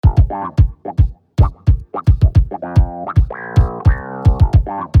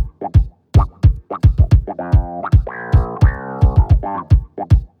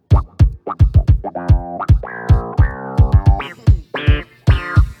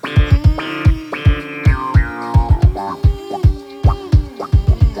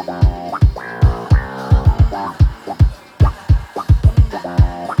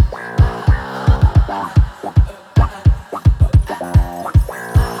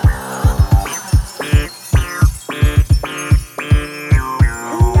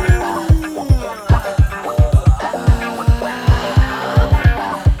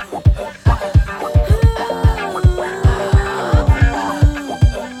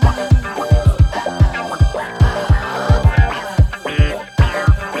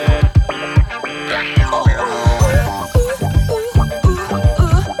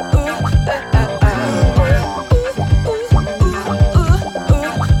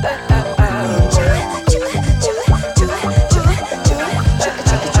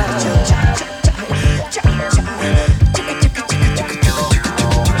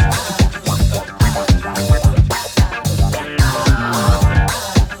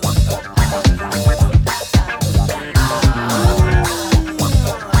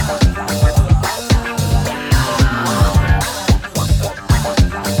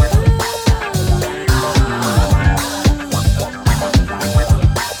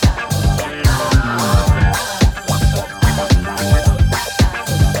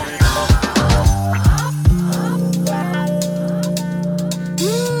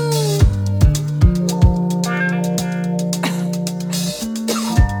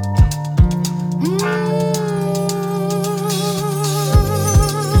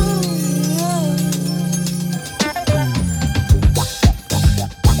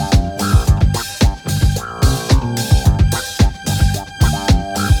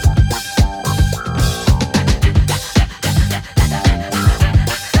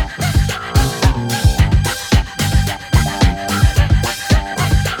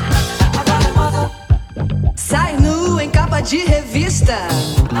revista.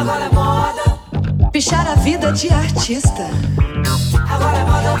 Agora é moda. Pichar a vida de artista. Agora é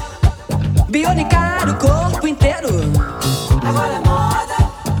moda. Bionicar o corpo inteiro. Agora é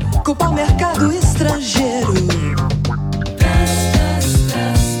moda. Culpar o mercado estrangeiro.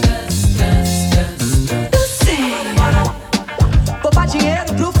 Poupar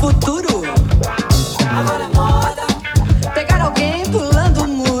dinheiro pro futuro. Agora é moda. Pegar alguém pulando o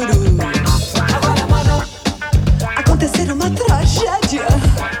muro. Agora é moda. Acontecer uma tragédia.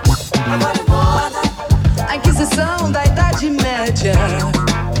 Agora é moda. A Inquisição da Idade Média.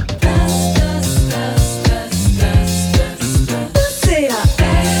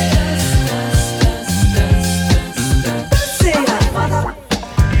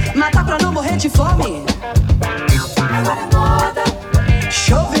 Matar pra não morrer de fome. Agora é moda.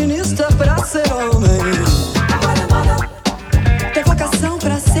 Chauvinista pra ser homem. Agora é moda. Ter vocação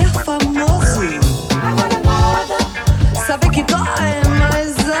pra ser famoso. Agora é moda. Saber que dói,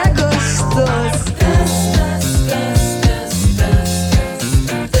 mas é gostoso.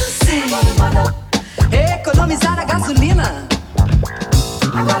 Economizar a gasolina.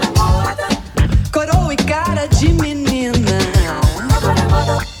 Agora é moda. Coroa e cara de menina. Agora é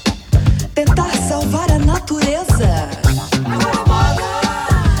moda. Tentar salvar a natureza. Agora é moda.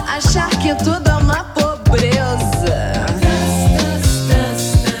 Achar que tudo é uma pobreza.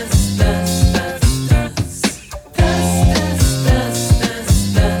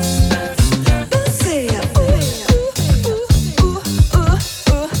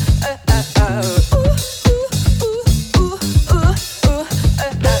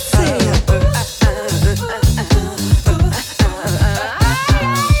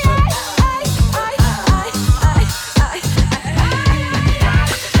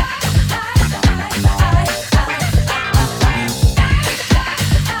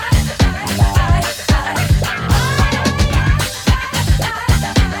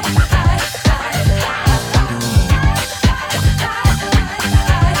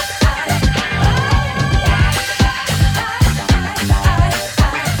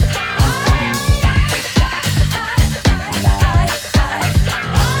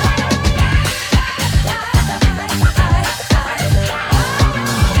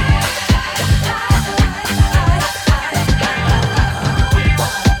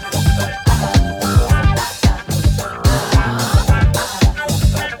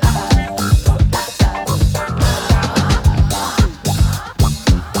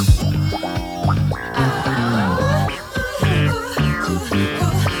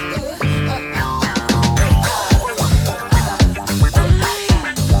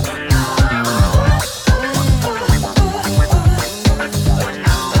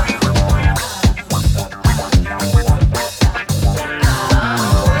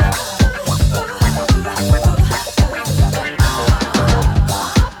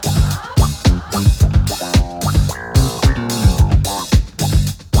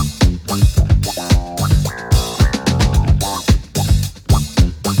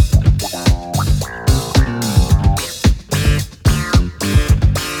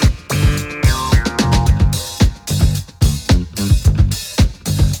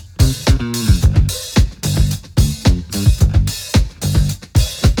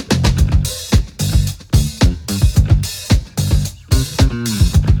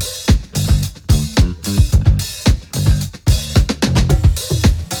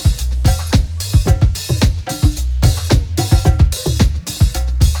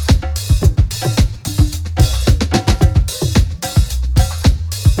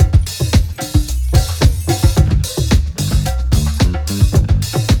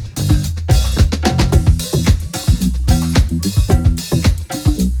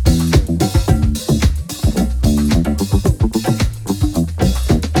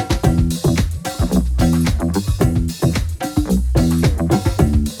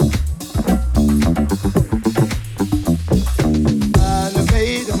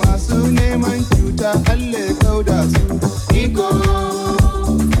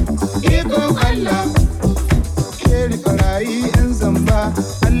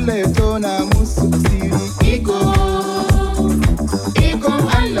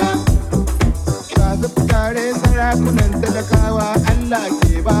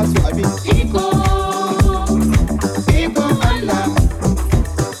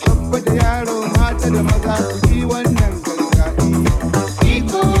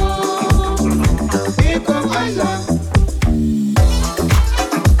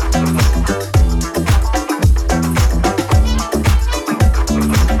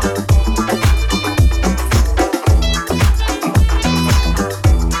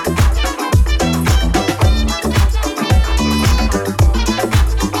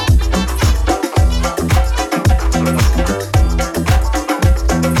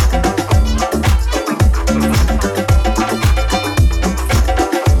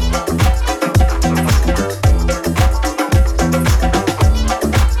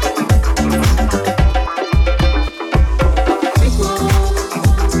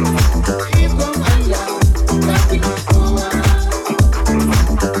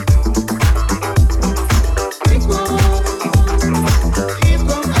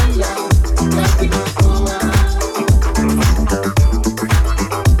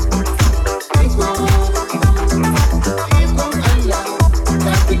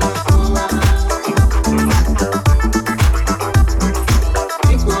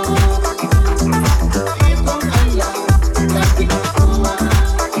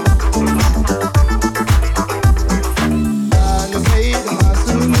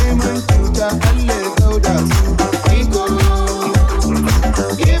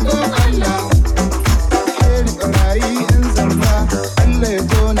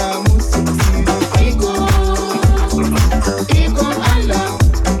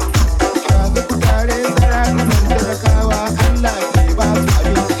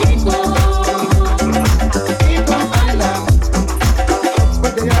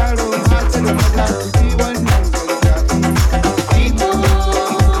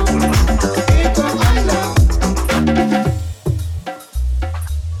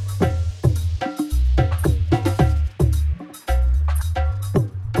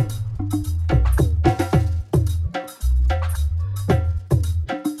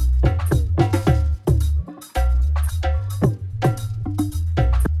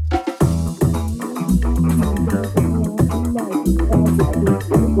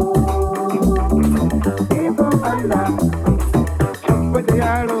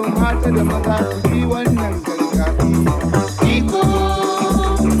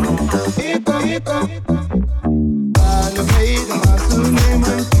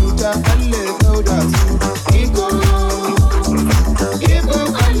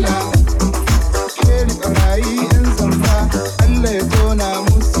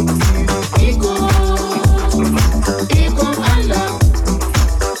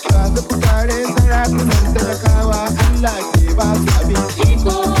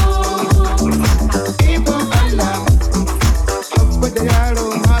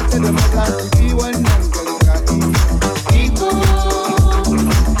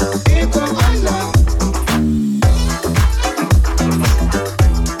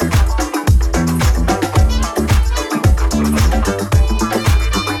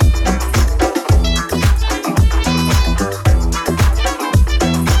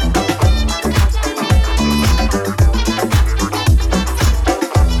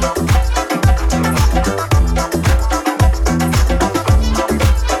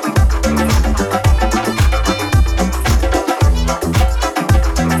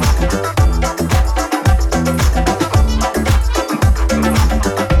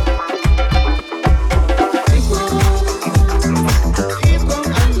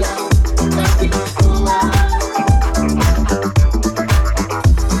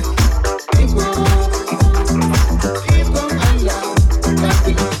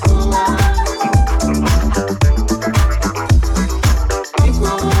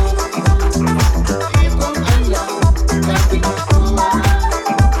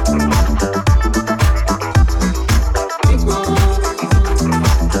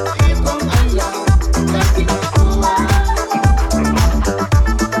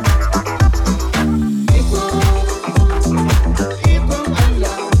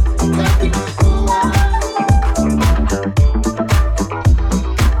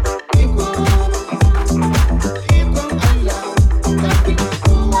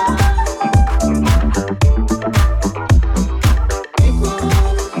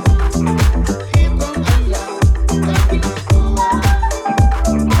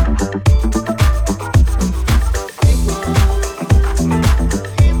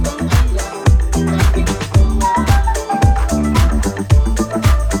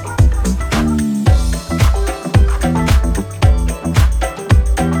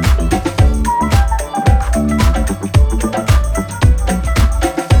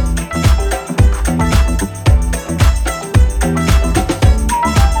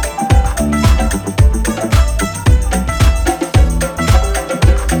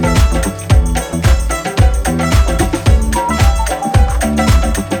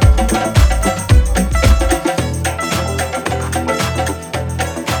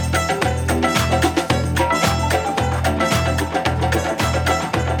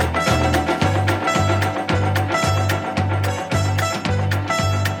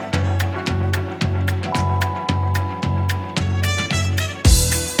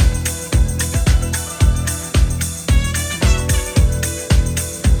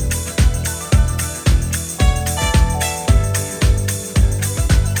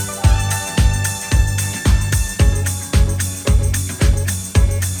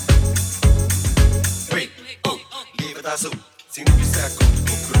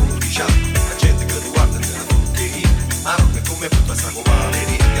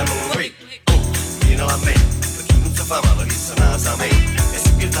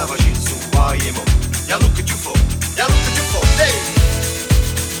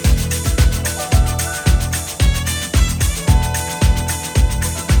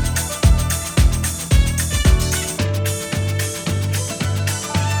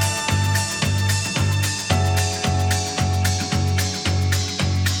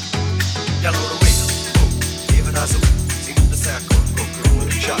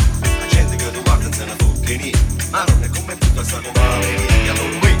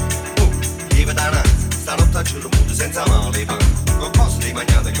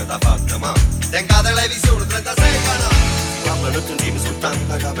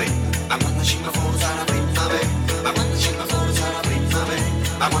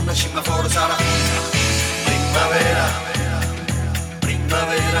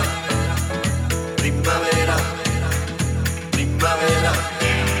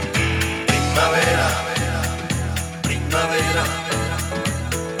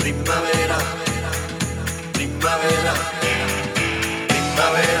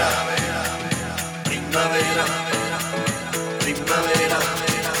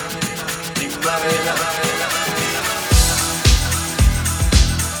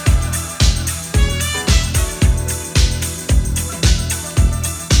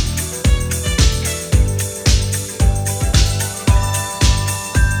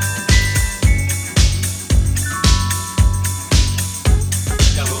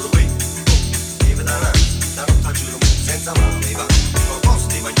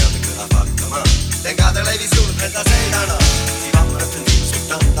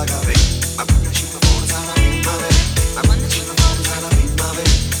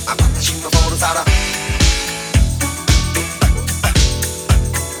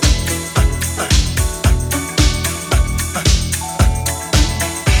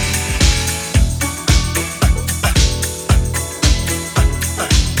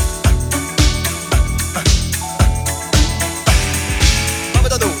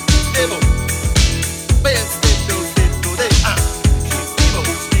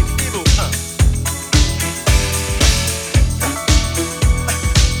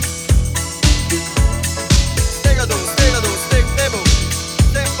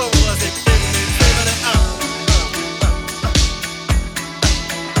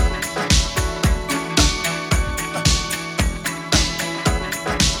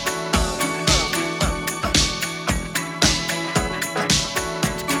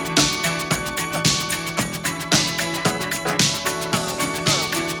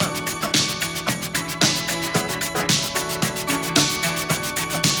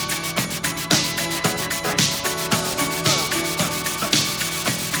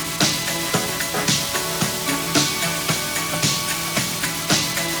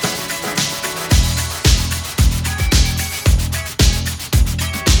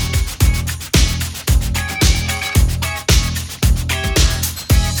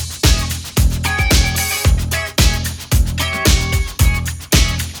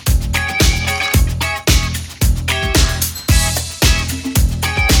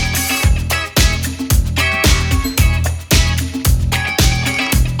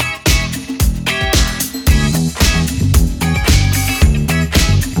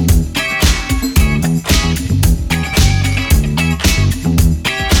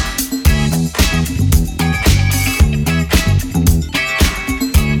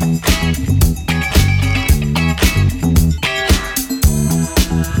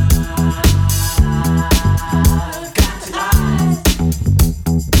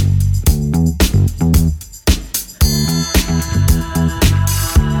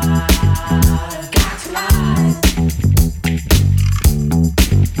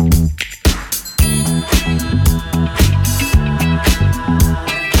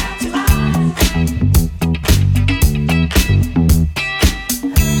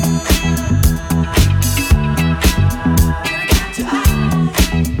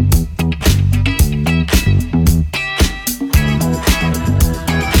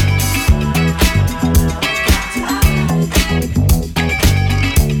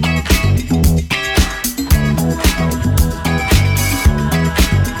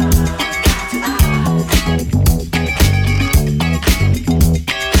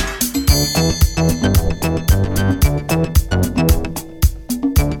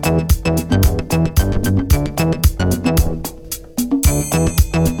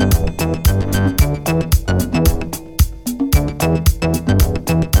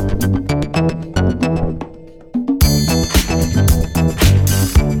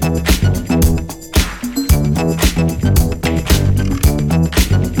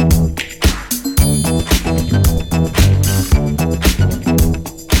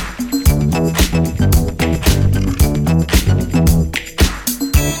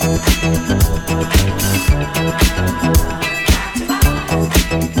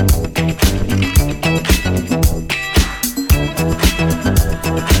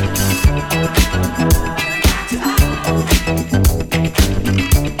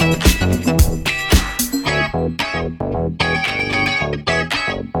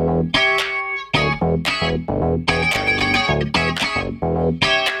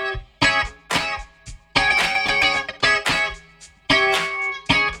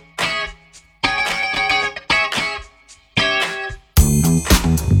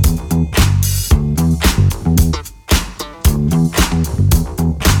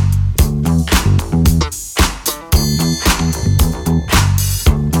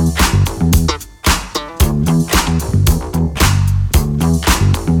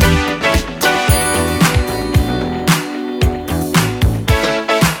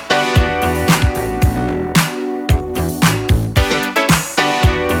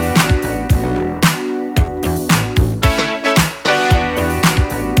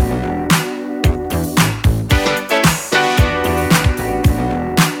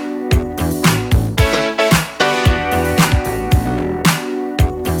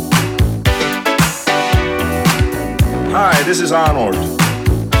 This is Arnold,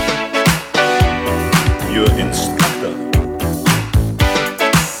 your instructor.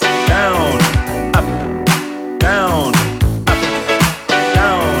 Down, up, down, up,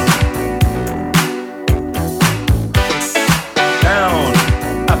 down. Down,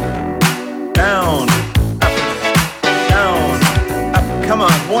 up, down, up, down, up. Come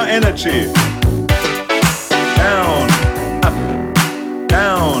on, more energy. Down, up,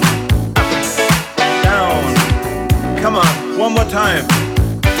 down, up, down. Come on, one more time.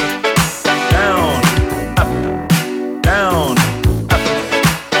 Down, up, down, up,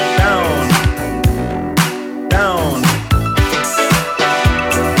 down, down.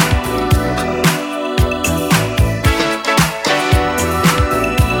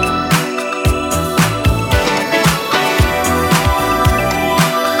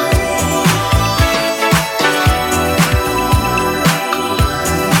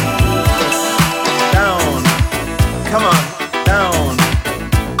 Down, come on, down,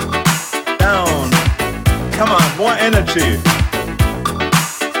 down. Come on, more energy.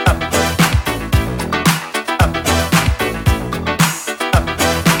 Up, up, up, up.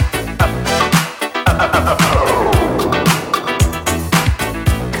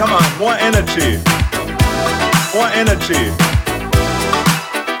 Come on, more energy. More energy.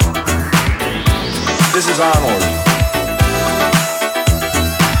 This is Arnold.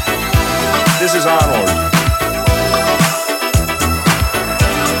 This is Arnold.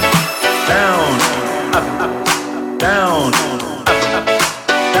 Down, up, up, down, up, up,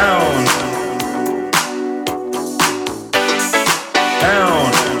 down.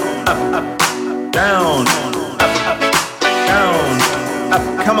 Down, up, up, down, up, up, down, up.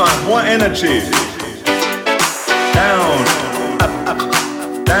 Come on, more energy. Down, up, up,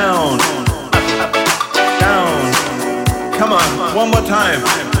 down, up, up, down. Come on, one more time.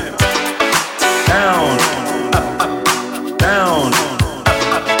 Down, up, up, down, up,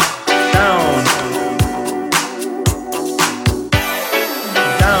 up, down.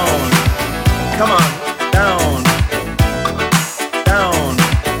 Down, come on, down, down.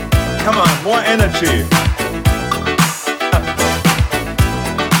 Come on, more energy. Up, up, up,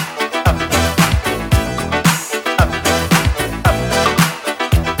 up.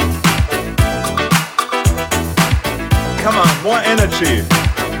 Come on, more energy.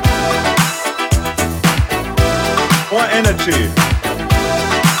 More energy.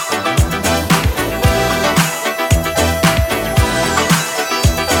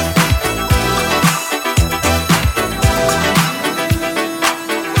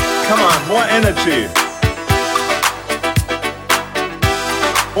 Come on, more energy.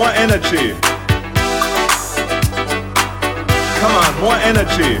 More energy. Come on, more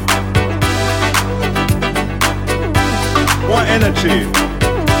energy. More energy.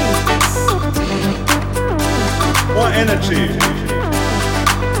 More energy.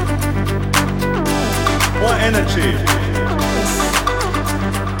 More energy.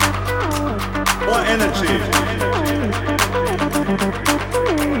 More energy.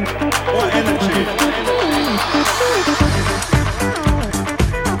 More energy.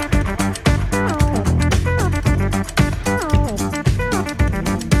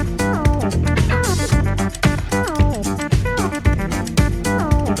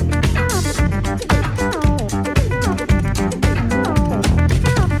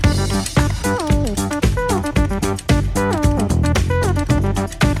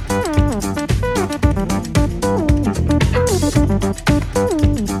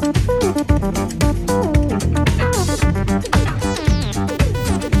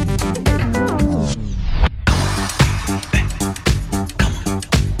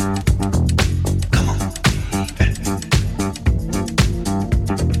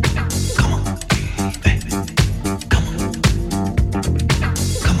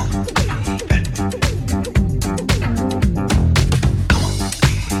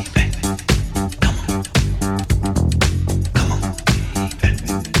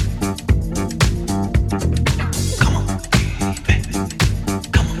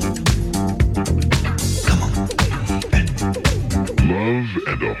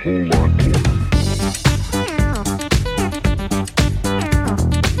 whole lot more.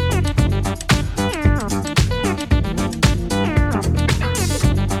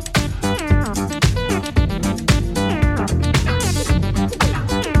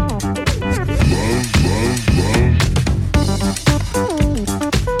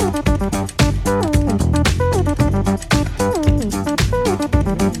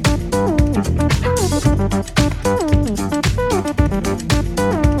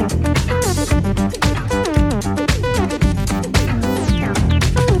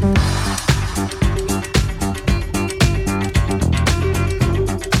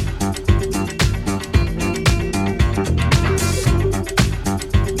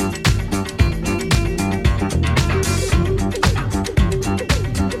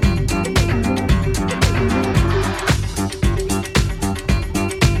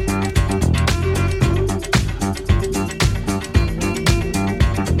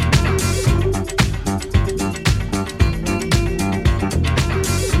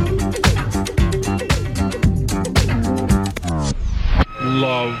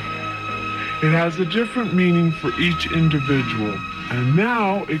 It has a different meaning for each individual, and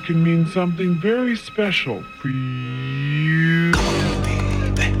now it can mean something very special for you. Come on,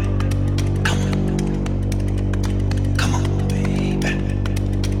 baby. Come on. Come on, baby.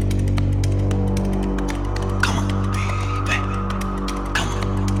 Come on, baby. Come on.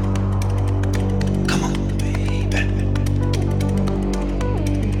 Come on, baby.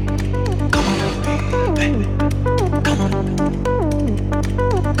 Come on, baby. Come on. Come on, baby. Come on, baby. Come on.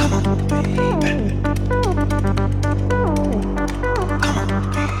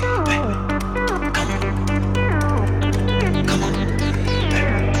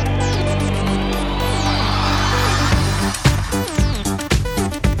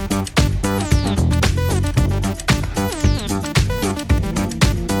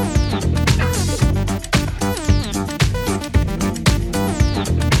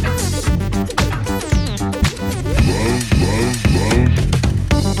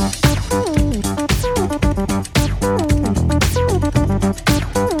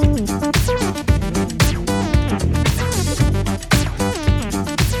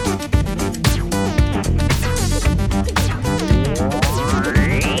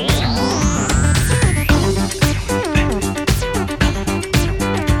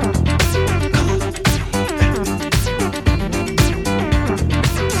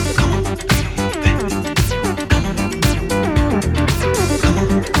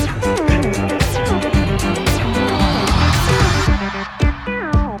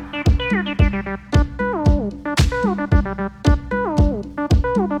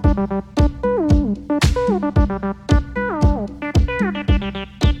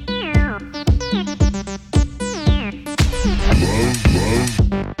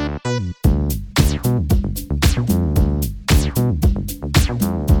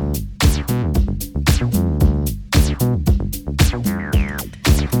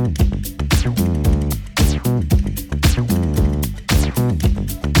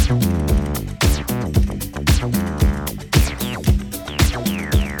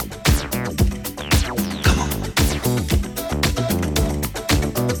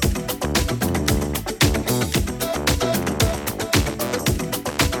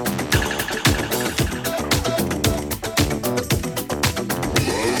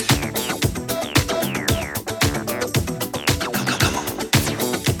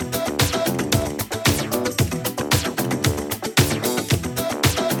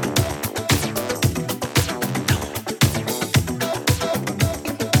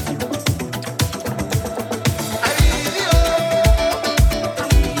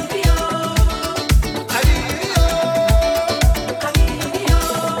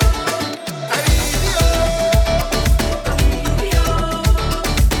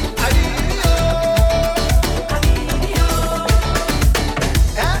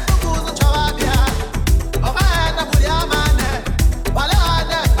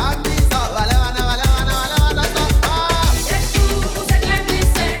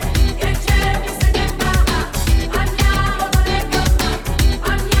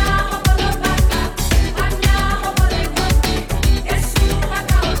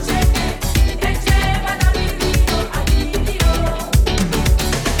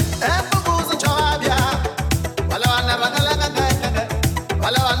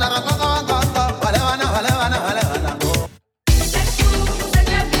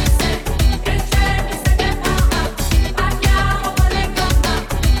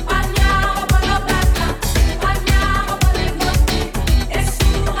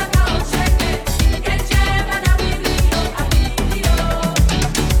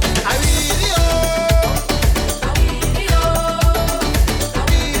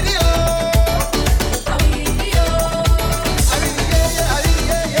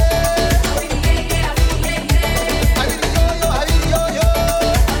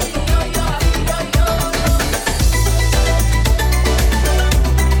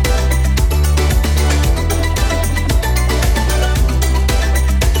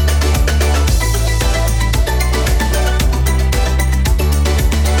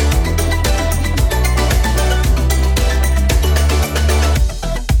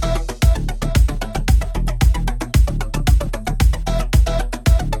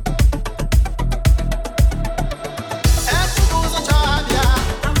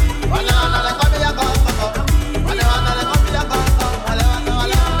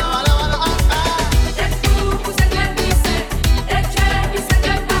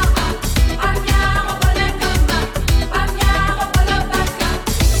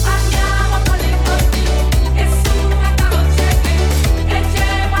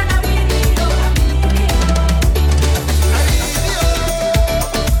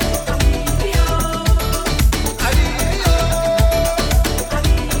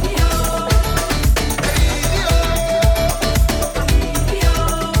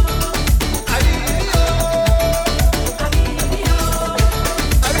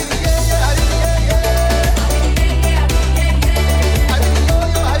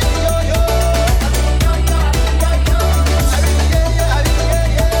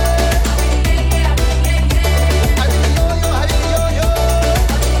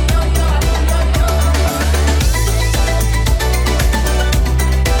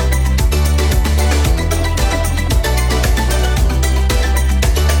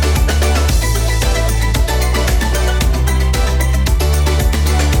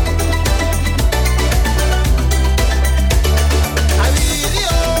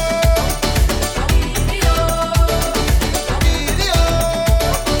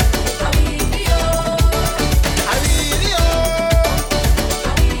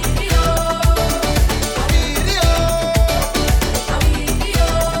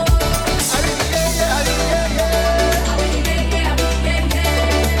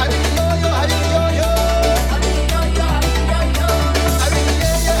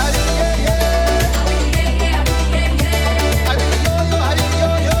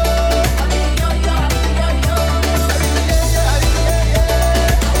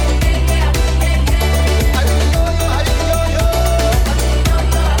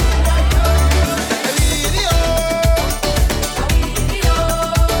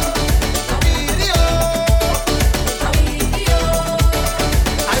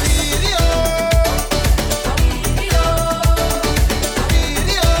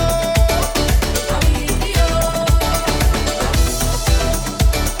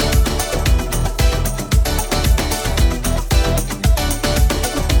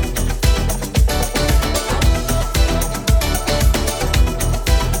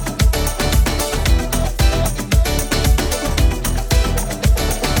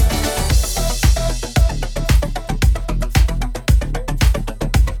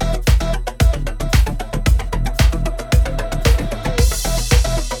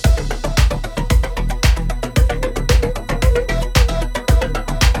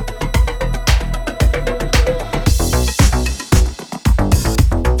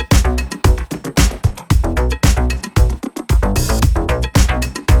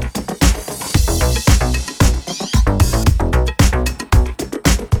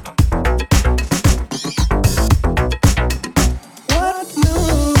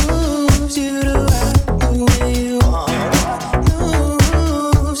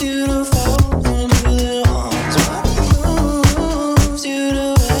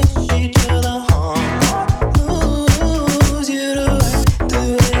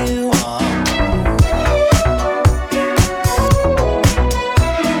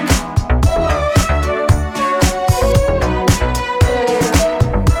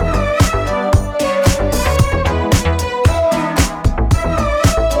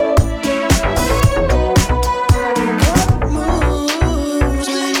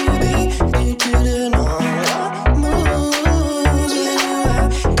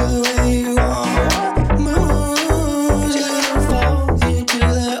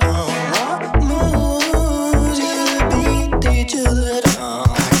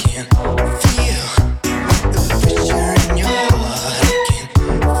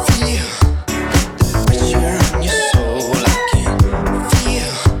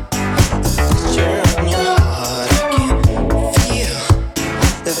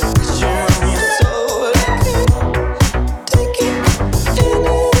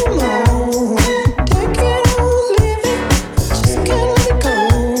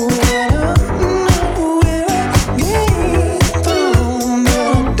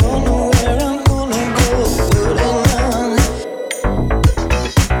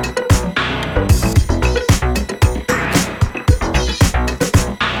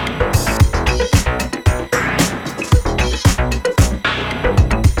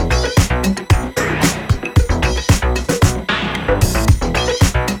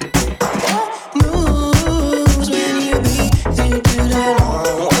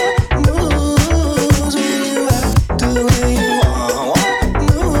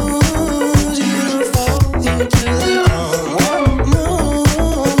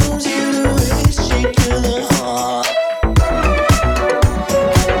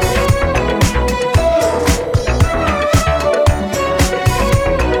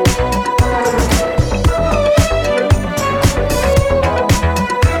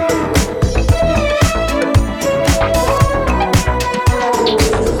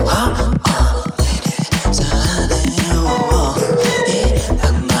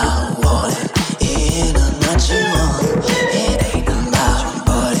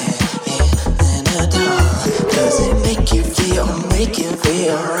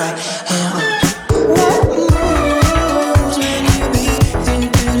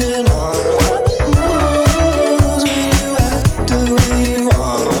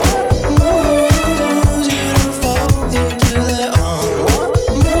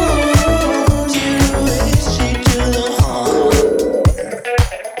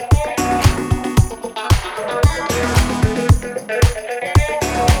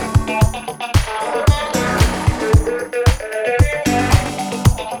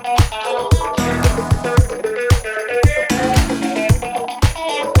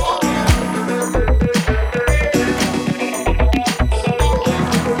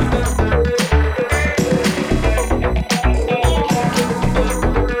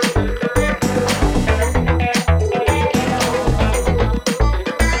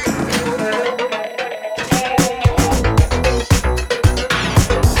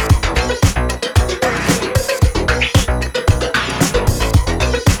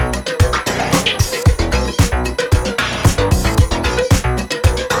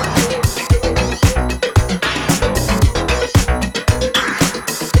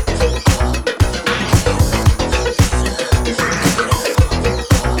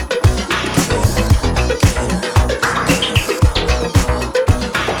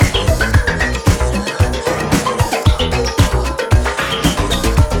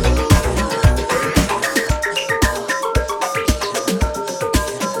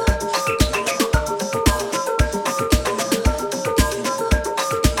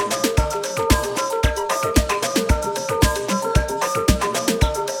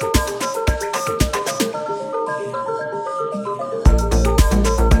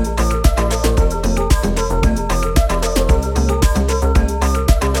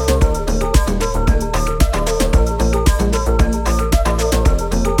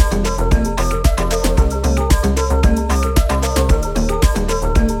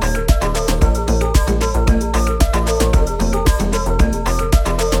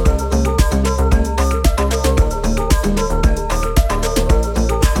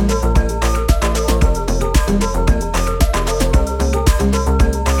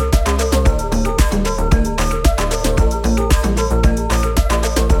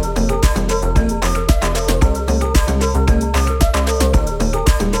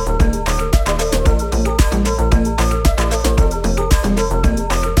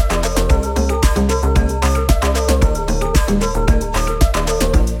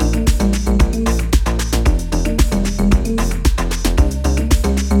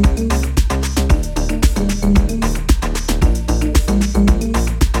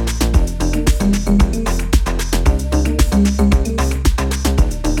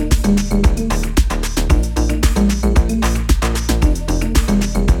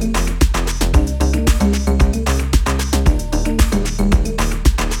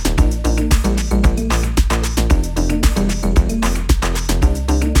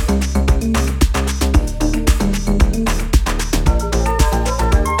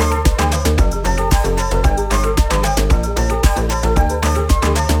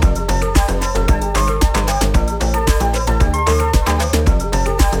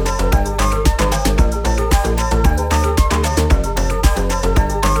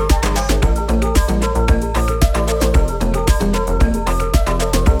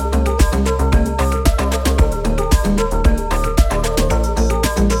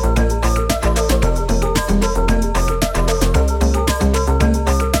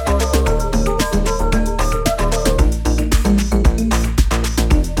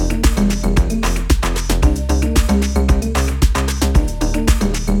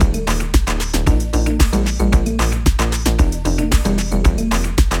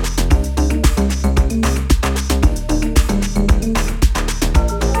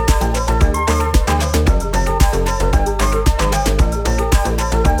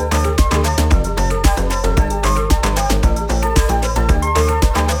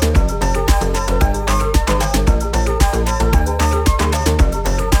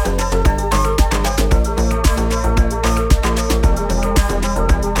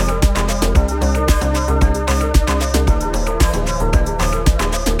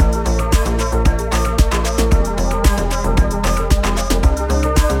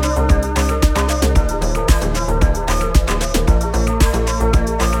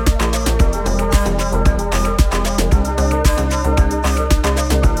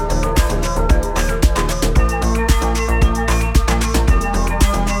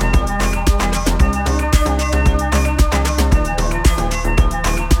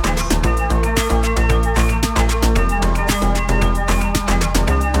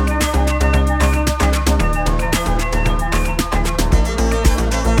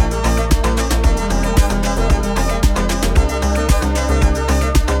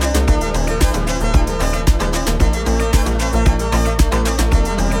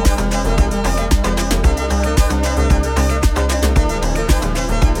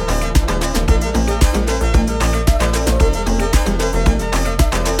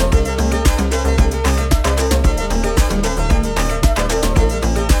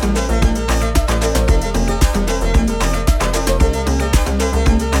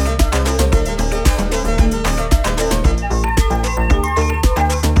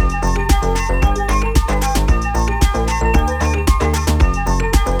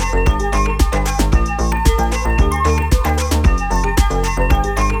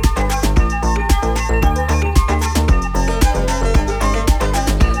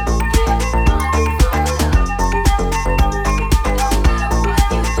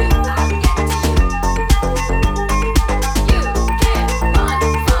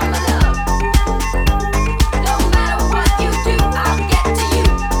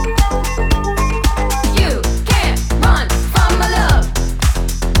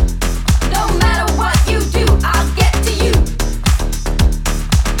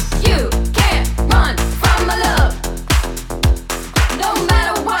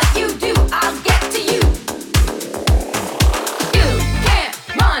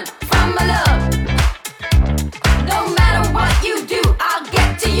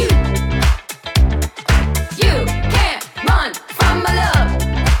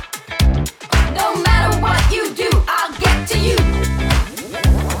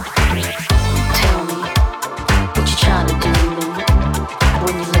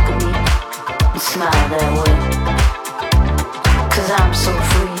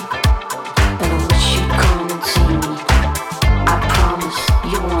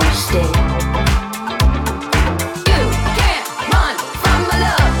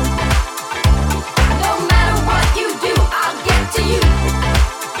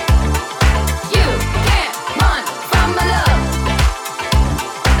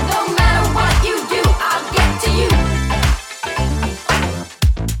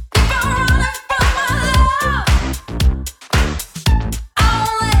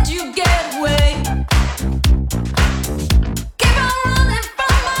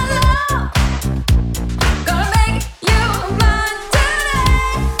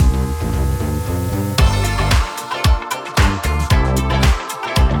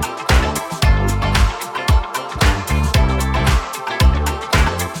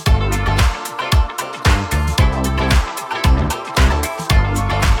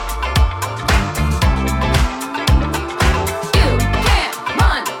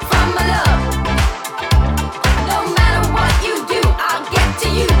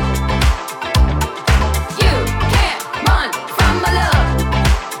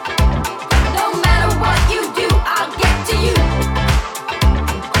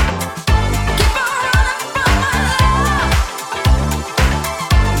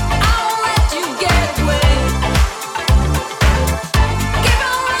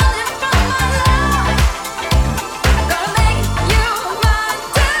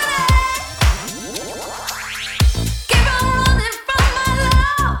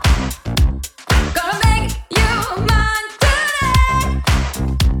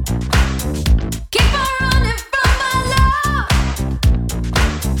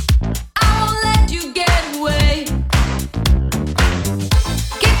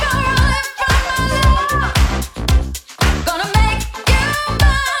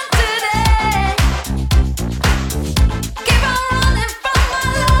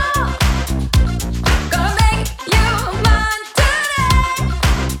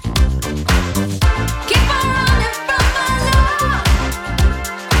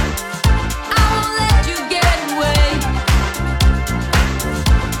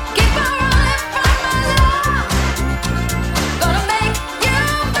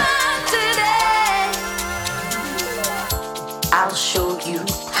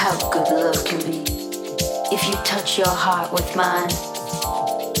 your heart with mine.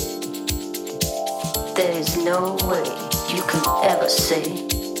 There is no way you can ever say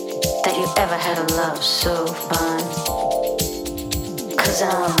that you ever had a love so fine. 'Cause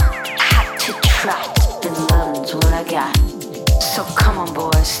I'm hot to trot and loving's what I got. So come on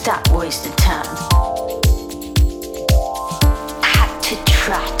boys, stop wasting time. Hot to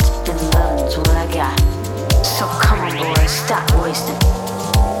trot and loving's what I got. So come on boys, stop wasting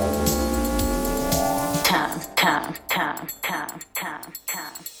time, time, time, time, time,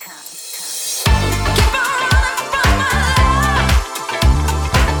 time, time. Keep on running from my love.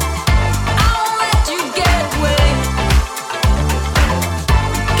 I won't let you get away.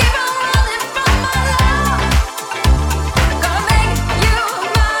 Keep on running from my love. Gonna make you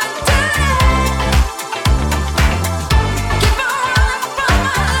mine today. Keep on running from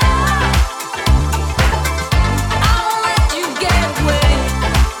my love. I won't let you get away.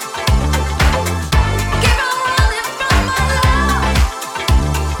 Keep on running from my love.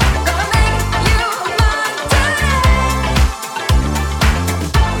 Gonna make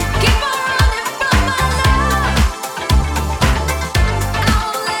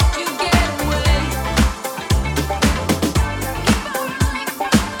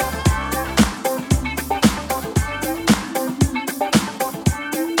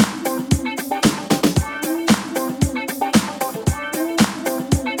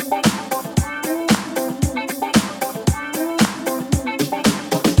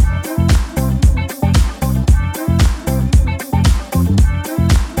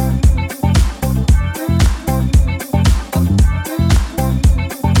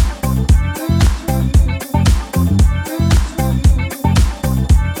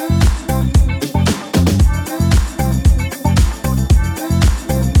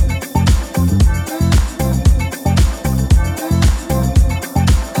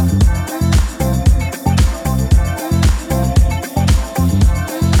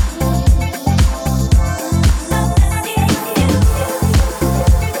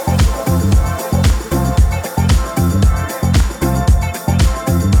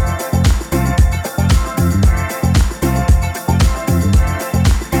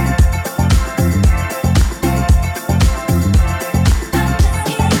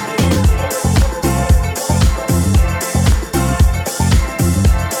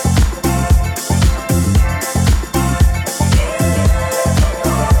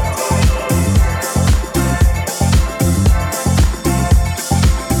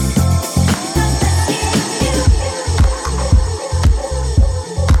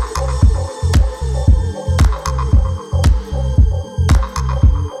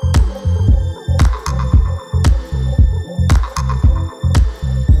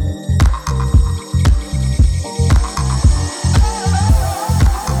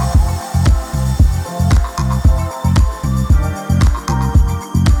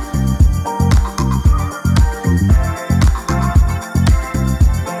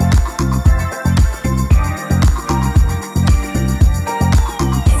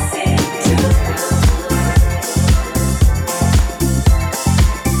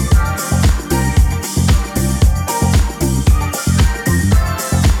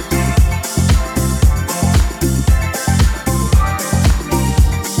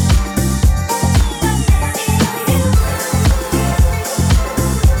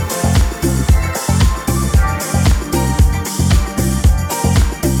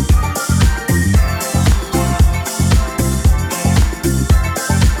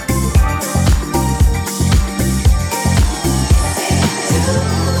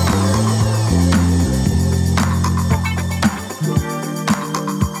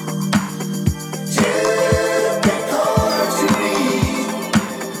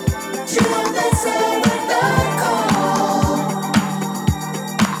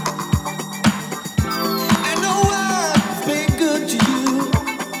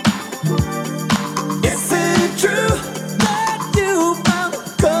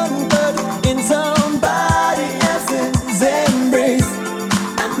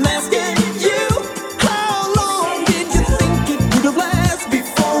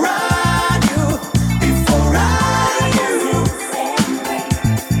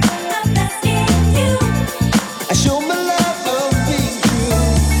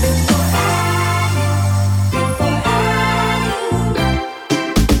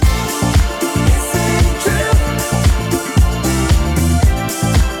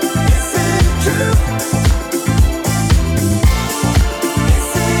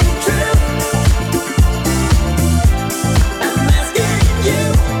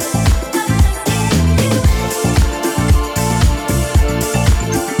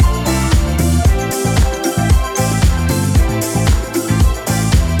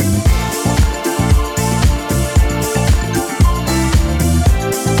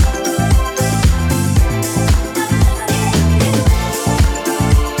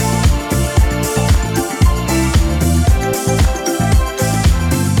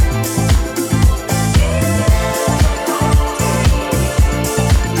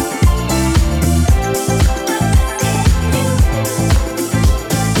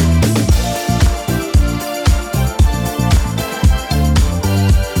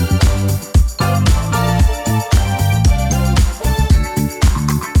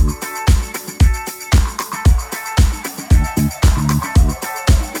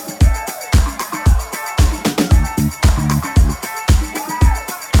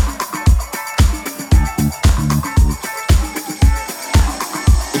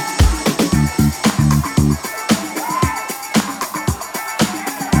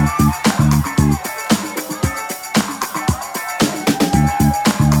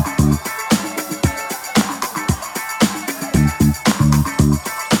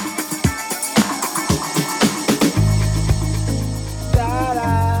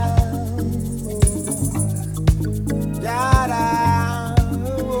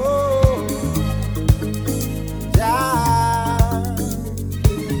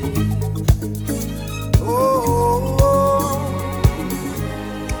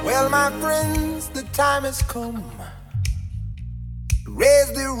has come.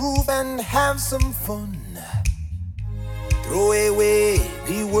 Raise the roof and have some fun. Throw away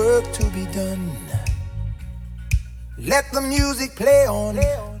the work to be done. Let the music play on.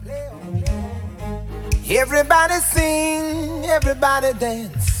 Everybody sing, everybody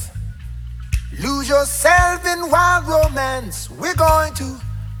dance. Lose yourself in wild romance. We're going to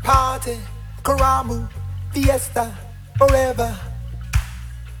party, karamu, fiesta, forever.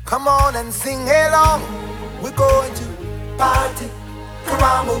 Come on and sing along. We're going to party,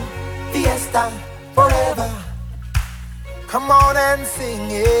 karamu, fiesta, forever. Come on and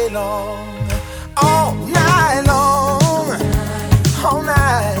sing along. All night long, all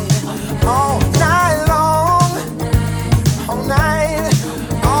night, all night long, all night,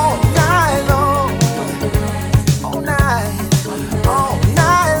 all night long, all night, all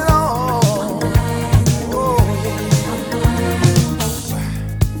night long. Oh,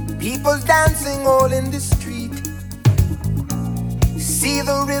 yeah. People dancing all in the street. See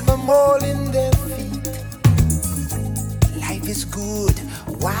the rhythm all in their feet. Life is good,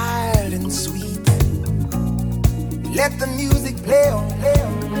 wild and sweet. Let the music play on, play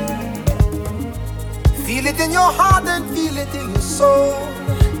on. Feel it in your heart and feel it in your soul.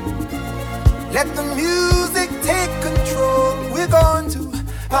 Let the music take control. We're going to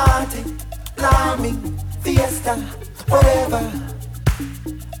party, climbing, fiesta, forever.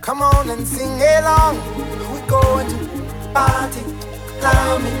 Come on and sing along. We're going to party,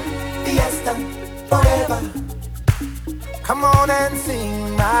 climbing, fiesta, forever. Come on and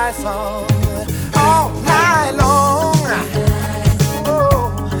sing my song. All night long, oh,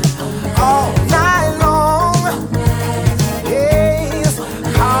 all night long, yes,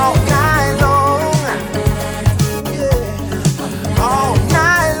 all night long, yeah, all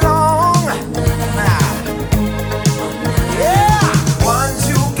night long, yeah. Once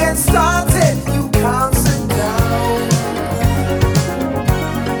you get started, you can't sit down.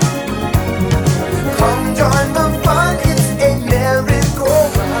 Come join the fun, it's a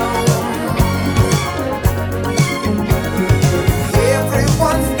merry-go-round.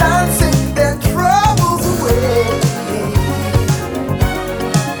 Everyone's dancing their troubles away.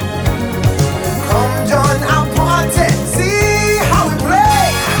 Come join our party, see how we play.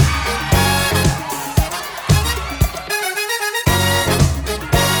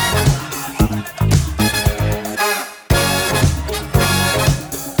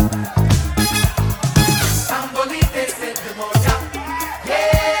 Tambolite se demoya,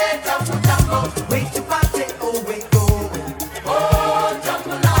 yeah, jambo jambo, wait to party, oh wait going, oh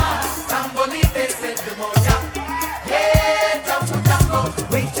jambo la. Tambolite se demoya, yeah, jambo jambo,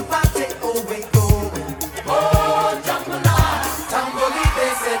 wait to party, oh wait going, oh jambo la. Tambolite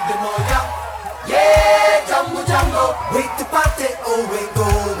se demoya, yeah, jambo jambo, wait to party, oh wait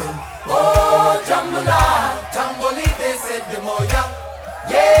going, oh jambo la. Tambolite se demoya,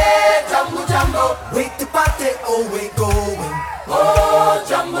 yeah, jambo jambo, wait to party, oh we going, oh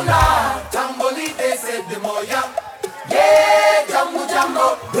jambo la. Tambolite said the moya, yeah, jambo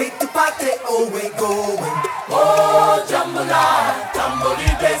jambo, wait to party, oh we going, oh jambo la.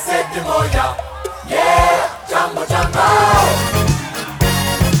 Tambolite said the moya, yeah, jambo jambo.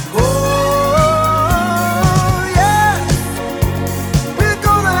 Oh, yeah, we're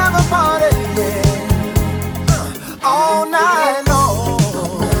gonna have a party, yeah, all night long,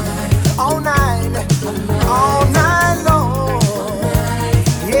 all night, all night long,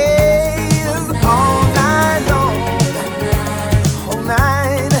 yes, all night long, all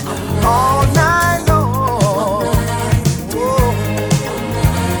night, all night long, oh,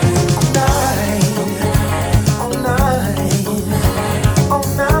 all night, all night, all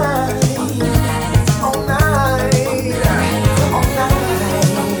night, all night, all night,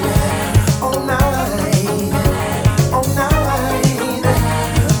 all night, all night,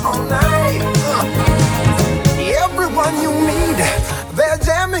 all night. Everyone you meet, they're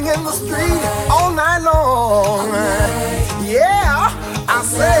jamming in the street all night long. Yeah, I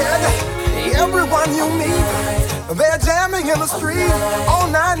said, everyone you meet, they're jamming in the street all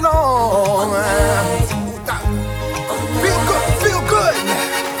night long. Feel good, feel good,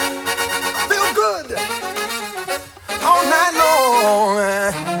 feel good all night long.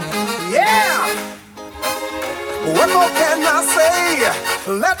 Yeah. What more can I say?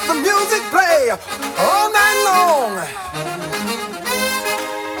 Let the music play all